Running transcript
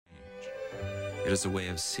It is a way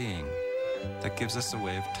of seeing that gives us a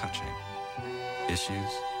way of touching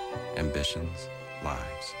issues, ambitions,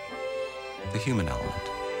 lives. The human element.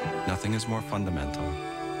 Nothing is more fundamental.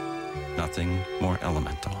 Nothing more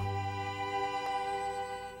elemental.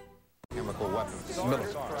 Chemical weapons,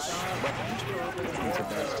 military weapons.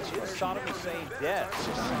 Saddam Hussein dead.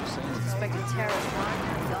 Suspected terrorist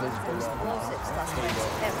crime, guns and explosives,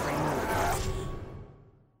 suspects every move.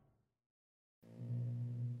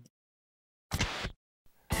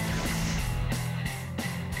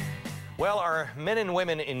 Well, our men and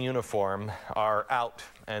women in uniform are out,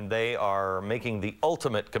 and they are making the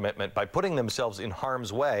ultimate commitment by putting themselves in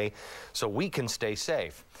harm's way so we can stay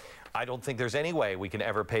safe. I don't think there's any way we can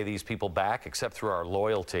ever pay these people back except through our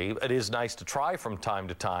loyalty. It is nice to try from time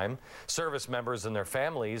to time. Service members and their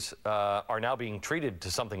families are now being treated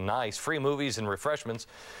to something nice, free movies and refreshments,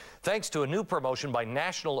 thanks to a new promotion by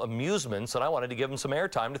National Amusements, and I wanted to give them some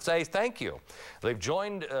airtime to say thank you. They've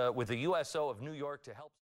joined with the USO of New York to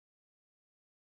help